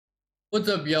What's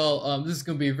up, y'all? This is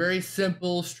gonna be a very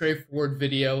simple, straightforward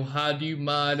video. How do you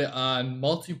mod on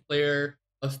multiplayer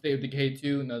of State of Decay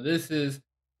 2? Now, this is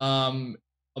a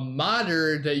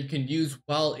modder that you can use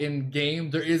while in game.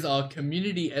 There is a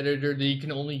community editor that you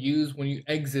can only use when you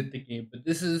exit the game, but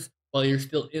this is while you're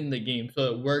still in the game,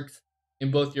 so it works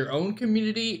in both your own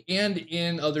community and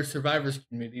in other survivors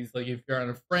communities. Like if you're on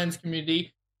a friends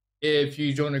community, if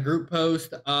you join a group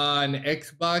post on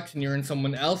Xbox and you're in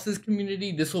someone else's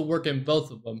community, this will work in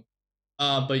both of them.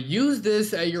 But use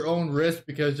this at your own risk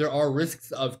because there are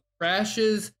risks of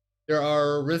crashes. There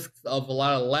are risks of a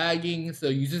lot of lagging. So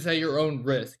use this at your own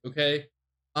risk, okay?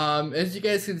 As you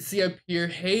guys can see up here,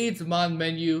 Hade's mod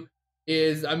menu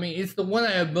is, it's the one I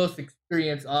have most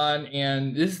experience on.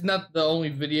 And this is not the only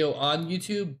video on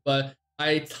YouTube, but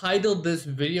I titled this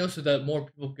video so that more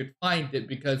people could find it,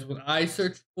 because when I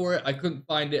searched for it, I couldn't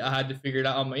find it. I had to figure it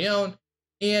out on my own.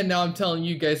 And now I'm telling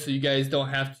you guys so you guys don't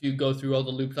have to go through all the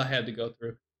loops I had to go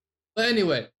through. But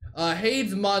anyway,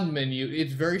 Hade's mod menu,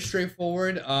 it's very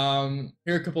straightforward. Here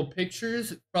are a couple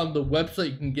pictures from the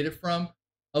website you can get it from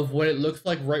of what it looks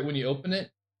like right when you open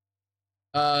it.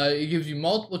 It gives you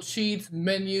multiple cheats,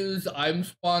 menus, item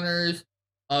spawners,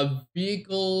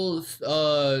 vehicles,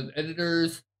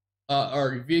 editors,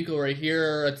 or vehicle right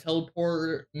here, a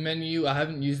teleport menu. I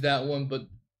haven't used that one, but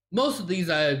most of these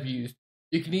I have used.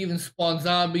 You can even spawn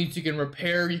zombies, you can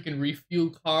repair, you can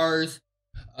refuel cars,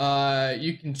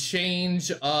 you can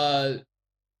change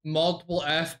multiple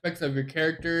aspects of your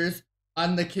characters.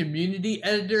 On the community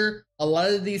editor, a lot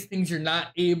of these things you're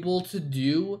not able to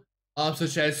do,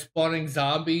 such as spawning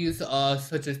zombies,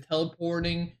 such as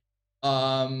teleporting.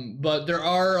 But there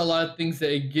are a lot of things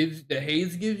that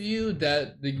Haze gives you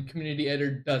that the community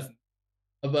editor doesn't.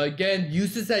 But again,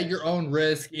 use this at your own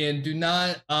risk and do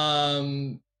not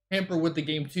tamper with the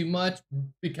game too much,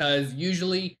 because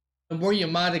usually the more you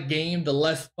mod a game, the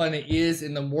less fun it is,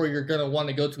 and the more you're gonna want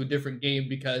to go to a different game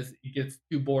because it gets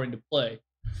too boring to play.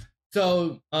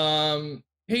 So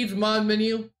Hade's mod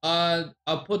menu,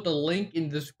 I'll put the link in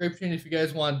the description if you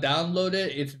guys want to download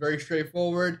it. It's very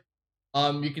straightforward.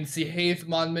 You can see Hade's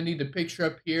mod menu, the picture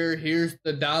up here. Here's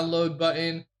the download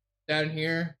button down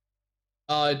here.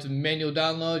 It's a manual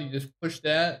download. You just push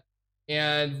that.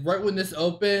 And right when this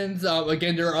opens,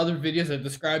 again, there are other videos that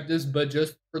describe this, but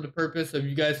just for the purpose of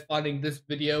you guys finding this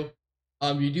video,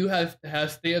 you do have to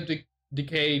have State of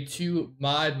Decay 2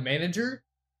 mod manager.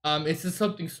 It's just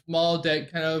something small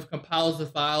that kind of compiles the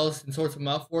files and sorts them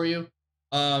out for you,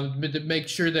 to make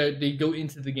sure that they go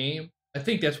into the game. I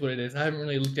think that's what it is. I haven't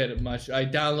really looked at it much. I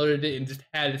downloaded it and just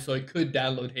had it so I could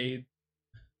download Hades.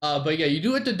 But yeah, you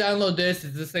do have to download this.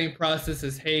 It's the same process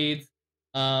as Hades.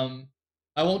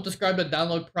 I won't describe the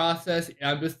download process.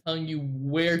 I'm just telling you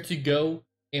where to go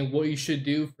and what you should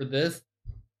do for this.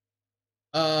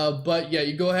 But yeah,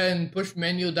 you go ahead and push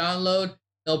manual download.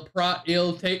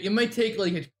 It might take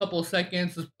like a couple of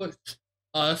seconds. Just push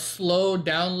slow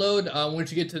download.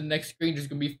 Once you get to the next screen, there's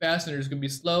gonna be fast and there's gonna be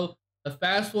slow. The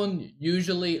fast one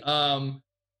usually it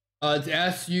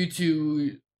asks you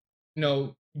to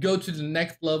go to the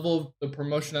next level of the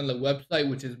promotion on the website,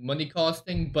 which is money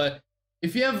costing. But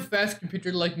if you have a fast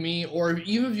computer like me, or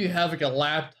even if you have like a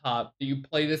laptop that you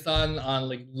play this on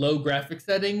like low graphic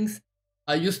settings,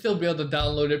 you'll still be able to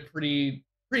download it pretty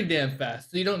damn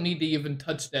fast. So you don't need to even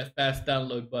touch that fast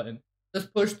download button.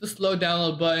 Just push the slow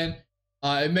download button.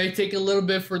 It may take a little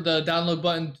bit for the download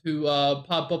button to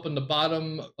pop up in the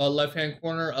bottom left-hand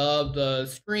corner of the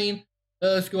screen.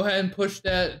 Let's go ahead and push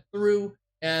that through,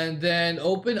 and then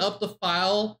open up the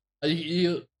file.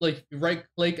 You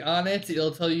right-click on it. It'll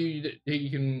tell you that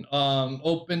you can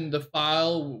open the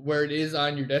file where it is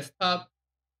on your desktop.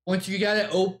 Once you got it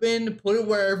open, put it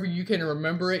wherever you can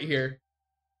remember it. Here,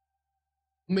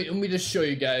 let me just show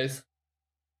you guys.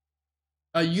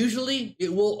 Usually,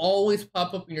 it will always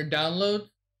pop up in your downloads.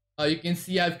 You can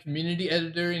see I have community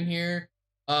editor in here,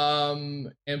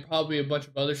 and probably a bunch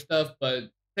of other stuff. But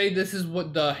say this is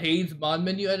what the Hade's mod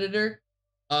menu editor.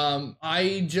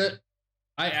 I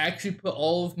actually put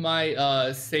all of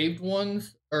my saved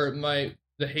ones, or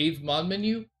the Hade's mod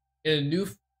menu, in a new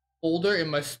folder in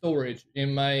my storage,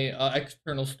 in my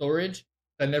external storage.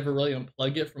 I never really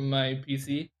unplug it from my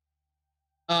PC.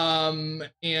 And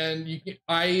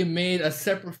I made a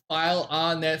separate file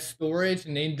on that storage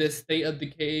and named this State of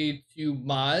Decay 2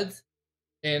 mods,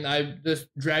 and I just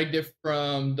dragged it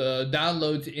from the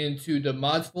downloads into the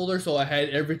mods folder, so I had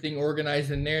everything organized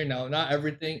in there. Now, not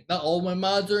all my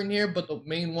mods are in here, but the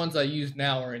main ones I use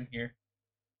now are in here.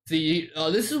 See,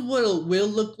 this is what it will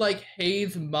look like,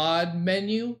 Hade's mod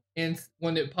menu, and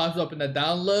when it pops up in the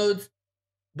downloads,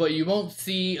 but you won't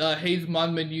see Hade's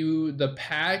mod menu, the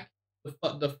pack,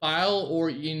 the file, or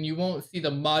and you won't see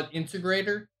the mod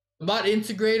integrator. The mod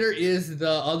integrator is the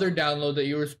other download that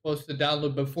you were supposed to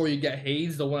download before you get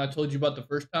Haze, the one I told you about the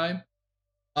first time.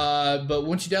 But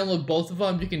once you download both of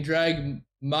them, you can drag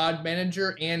mod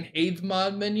manager and Haze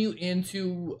mod menu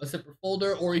into a separate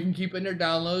folder, or you can keep it in your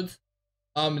downloads.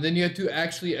 Then you have to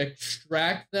actually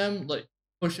extract them, like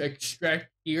push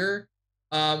extract here.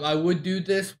 I would do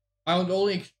this. I would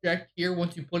only extract here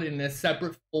once you put it in a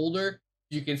separate folder.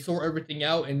 You can sort everything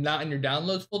out and not in your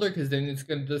downloads folder, because then it's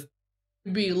gonna just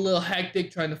be a little hectic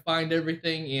trying to find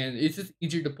everything, and it's just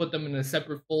easier to put them in a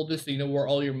separate folder so you know where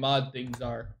all your mod things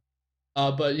are.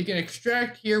 But you can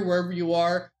extract here wherever you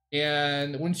are,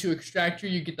 and once you extract here,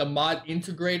 you get the mod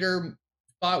integrator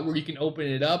spot where you can open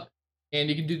it up, and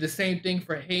you can do the same thing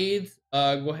for Haze.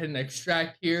 Go ahead and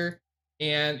extract here,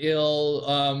 and it'll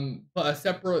put a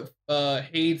separate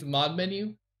Haze mod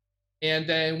menu. And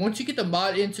then once you get the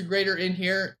mod integrator in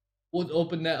here, we'll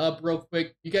open that up real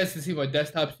quick. You guys can see my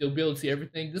desktop, so you'll be able to see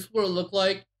everything. This is what it'll look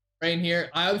like right in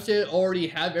here. I obviously already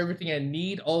have everything I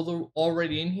need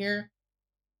already in here.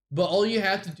 But all you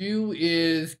have to do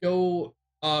is go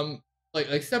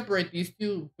like separate these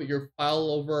two, put your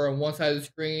file over on one side of the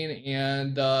screen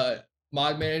and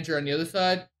mod manager on the other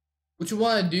side. What you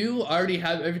want to do, I already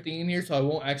have everything in here, so I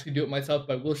won't actually do it myself,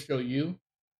 but I will show you.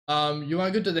 You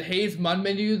want to go to the Haze mod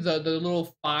menu, the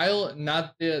little file,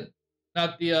 not the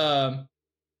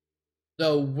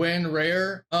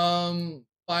WinRAR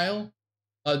file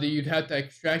that you'd have to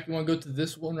extract. You want to go to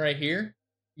this one right here.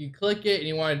 You click it and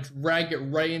you want to drag it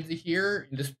right into here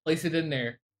and just place it in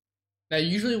there. Now,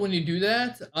 usually when you do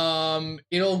that,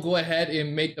 it'll go ahead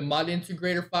and make the mod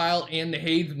integrator file and the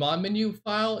Haze mod menu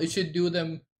file. It should do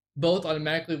them both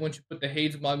automatically once you put the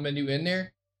Haze mod menu in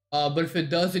there. But if it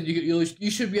doesn't, you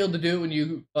should be able to do it when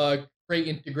you create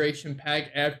integration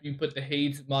pack after you put the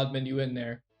Haze mod menu in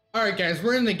there. All right, guys,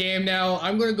 we're in the game now.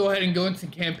 I'm going to go ahead and go into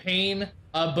campaign.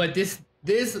 But this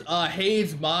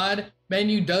Haze mod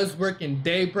menu does work in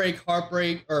Daybreak,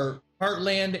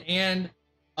 Heartland, and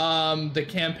the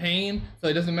campaign, so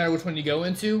it doesn't matter which one you go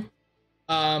into.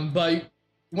 But you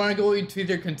want to go into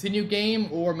either continue game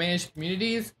or manage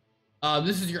communities.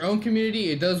 This is your own community.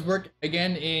 It does work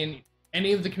again in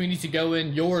any of the communities you go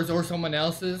in, yours or someone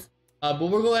else's. But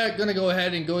we're gonna go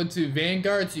ahead and go into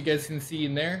Vanguard, so you guys can see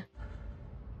in there.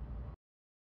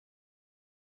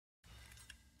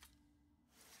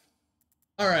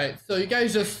 Alright, so you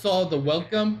guys just saw the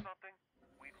welcome.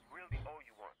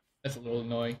 That's a little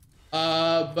annoying.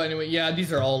 But anyway, yeah,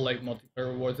 these are all like multiplayer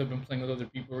rewards. I've been playing with other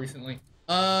people recently.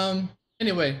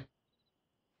 Anyway.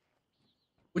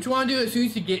 What you want to do as soon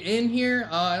as you get in here,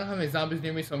 I don't have any zombies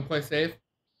near me, so I'm quite safe.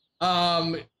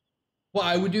 What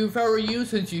I would do if I were you,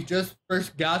 since you just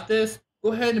first got this,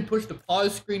 go ahead and push the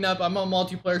pause screen up. I'm on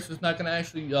multiplayer, so it's not going to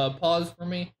actually pause for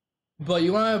me. But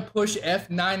you want to push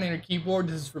F9 on your keyboard.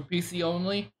 This is for PC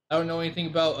only. I don't know anything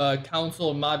about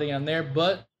console and modding on there,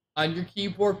 but on your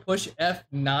keyboard, push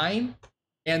F9,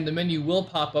 and the menu will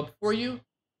pop up for you.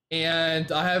 And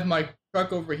I have my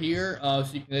truck over here, so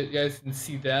you guys can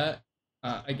see that,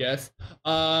 I guess.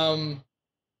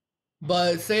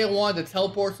 But say I wanted to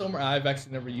teleport somewhere. I've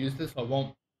actually never used this, so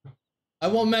I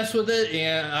won't mess with it,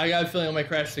 and I got a feeling I might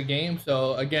crash the game.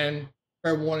 So again,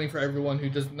 fair warning for everyone who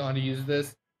doesn't know how to use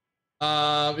this.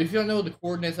 If you don't know the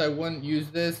coordinates, I wouldn't use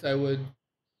this. I would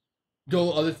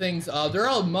go other things. There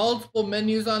are multiple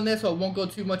menus on this, so I won't go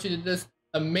too much into this.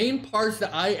 The main parts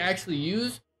that I actually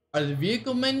use are the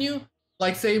vehicle menu.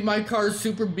 Like, say my car's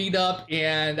super beat up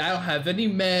and I don't have any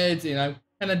meds and I'm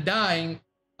kind of dying,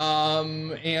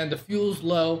 and the fuel's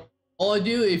low. All I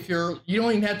do, you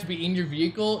don't even have to be in your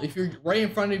vehicle. If you're right in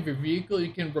front of your vehicle,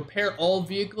 you can repair all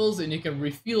vehicles and you can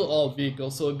refuel all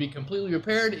vehicles. So it'd be completely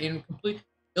repaired and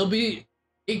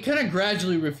it kind of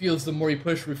gradually refuels the more you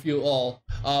push refuel all.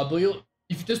 But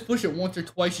if you just push it once or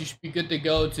twice, you should be good to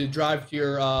go to drive to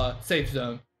your safe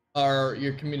zone or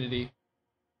your community.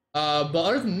 But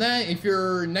other than that, if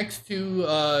you're next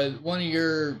to one of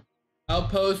your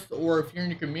outposts, or if you're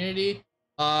in your community,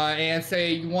 and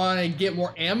say you want to get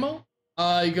more ammo,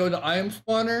 you go to item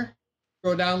spawner,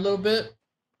 scroll down a little bit.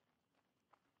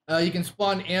 You can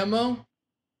spawn ammo.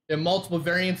 There are multiple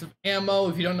variants of ammo.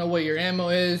 If you don't know what your ammo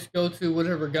is, go to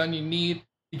whatever gun you need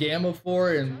to get ammo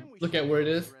for and look at where it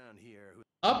is.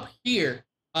 Up here,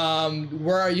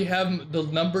 where you have the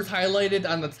numbers highlighted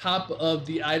on the top of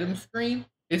the item screen,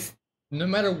 it's no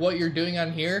matter what you're doing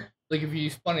on here. Like if you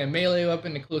spawn a melee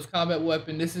weapon, a close combat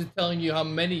weapon, this is telling you how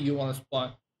many you want to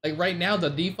spawn. Like right now, the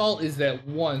default is at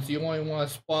 1, so you only want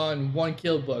to spawn 1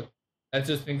 kill book. That's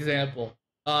just an example.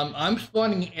 I'm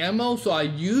spawning ammo, so I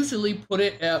usually put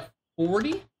it at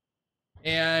 40.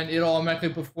 and it'll automatically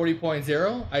put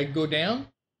 40.0. I go down,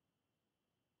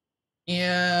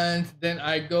 and then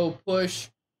I go push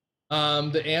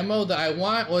the ammo that I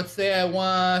want. Let's say I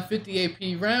want 50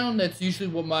 AP round. That's usually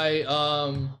what my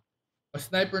a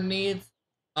sniper needs.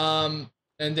 And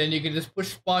then you can just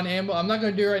push spawn ammo. I'm not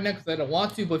gonna do it right now because I don't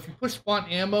want to. But if you push spawn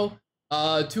ammo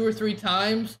 2 or 3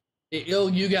 times,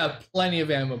 you got plenty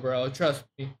of ammo, bro. Trust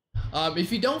me.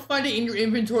 If you don't find it in your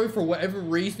inventory for whatever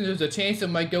reason, there's a chance it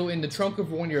might go in the trunk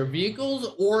of one of your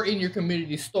vehicles or in your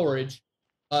community storage.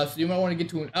 So you might want to get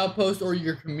to an outpost or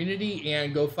your community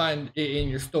and go find it in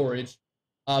your storage.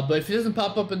 But if it doesn't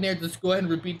pop up in there, just go ahead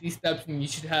and repeat these steps and you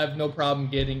should have no problem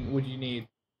getting what you need.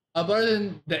 But other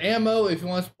than the ammo, if you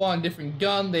want to spawn a different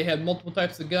gun, they have multiple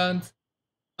types of guns.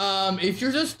 If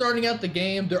you're just starting out the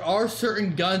game, there are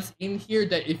certain guns in here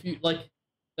that if you like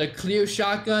the Clio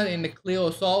shotgun and the Clio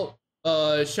assault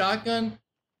shotgun,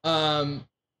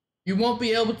 you won't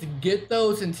be able to get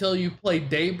those until you play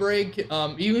Daybreak.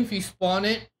 Even if you spawn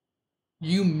it,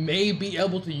 you may be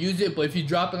able to use it, but if you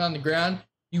drop it on the ground,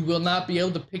 you will not be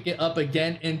able to pick it up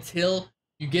again until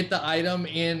you get the item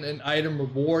in an item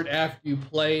reward after you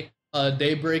play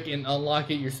Daybreak and unlock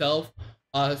it yourself.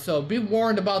 So be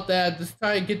warned about that. Just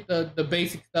try to get the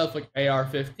basic stuff like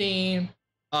AR-15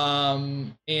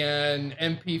 and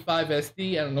MP5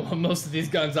 SD. I don't know what most of these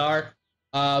guns are.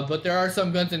 But there are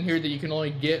some guns in here that you can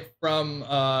only get from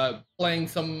playing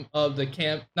some of the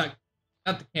not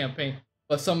the campaign,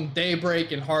 but some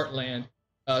Daybreak and Heartland.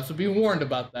 So be warned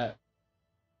about that.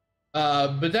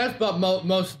 But that's about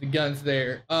most of the guns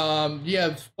there. You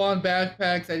have spawn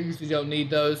backpacks. I usually don't need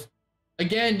those.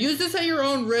 Again, use this at your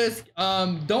own risk.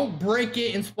 Don't break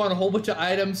it and spawn a whole bunch of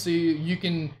items so you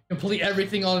can complete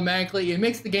everything automatically. It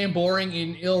makes the game boring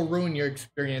and it'll ruin your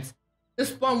experience.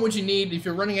 Just spawn what you need. If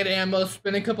you're running out of ammo,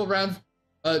 spend a couple rounds.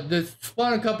 Just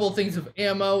spawn a couple of things of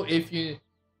ammo. If you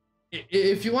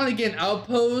want to get an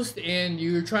outpost and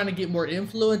you're trying to get more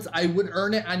influence, I would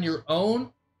earn it on your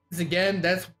own. Because again,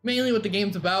 that's mainly what the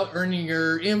game's about, earning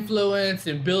your influence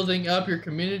and building up your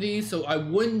community. So I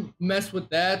wouldn't mess with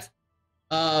that.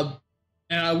 And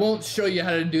I won't show you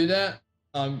how to do that.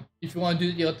 If you want to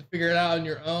do it, you'll have to figure it out on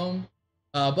your own.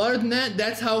 But other than that,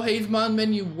 that's how HazeMod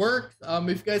menu works. If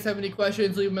you guys have any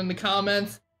questions, leave them in the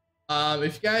comments.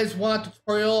 If you guys want a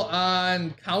tutorial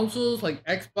on consoles like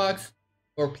Xbox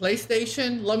or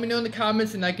PlayStation, let me know in the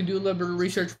comments and I can do a little bit of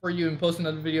research for you and post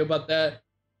another video about that.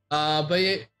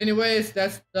 But anyways,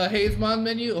 that's the HazeMod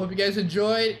menu. I hope you guys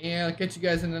enjoyed and I'll catch you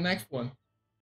guys in the next one.